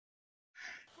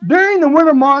During the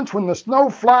winter months when the snow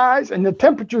flies and the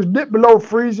temperatures dip below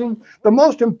freezing, the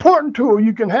most important tool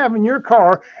you can have in your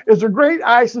car is a great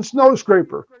ice and snow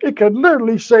scraper. It could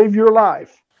literally save your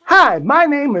life. Hi, my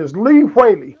name is Lee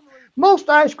Whaley. Most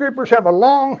ice scrapers have a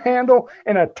long handle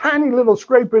and a tiny little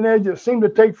scraping edge that seem to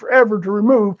take forever to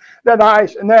remove that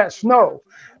ice and that snow.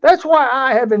 That's why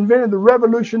I have invented the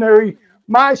revolutionary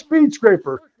My Speed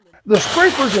Scraper. The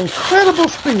scraper's incredible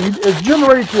speed is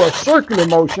generated through a circular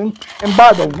motion and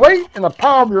by the weight and the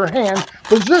power of your hand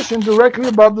positioned directly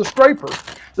above the scraper.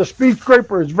 The speed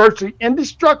scraper is virtually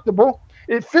indestructible.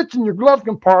 It fits in your glove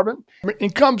compartment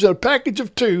and comes in a package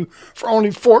of 2 for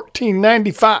only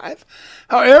 $14.95.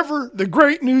 However, the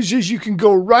great news is you can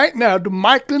go right now to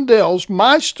Mike Lindell's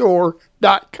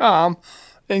mystore.com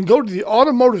and go to the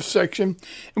automotive section,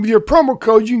 and with your promo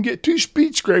code you can get 2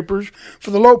 speed scrapers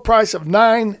for the low price of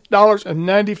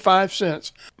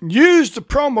 $9.95. Use the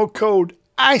promo code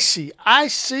ICEY,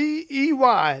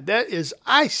 I-C-E-Y. That is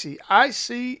ICEY,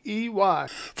 I-C-E-Y.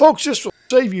 Folks, this will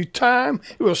save you time,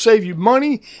 it will save you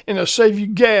money, and it'll save you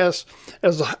gas.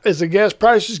 As the gas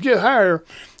prices get higher,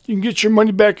 you can get your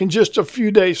money back in just a few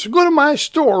days. So go to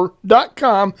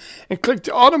mystore.com and click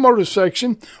the automotive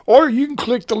section, or you can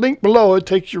click the link below. It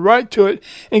takes you right to it,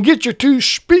 and get your 2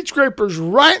 speed scrapers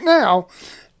right now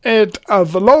at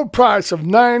the low price of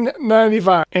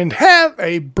 $9.95. And have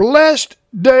a blessed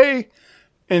day,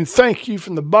 and thank you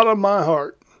from the bottom of my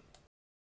heart.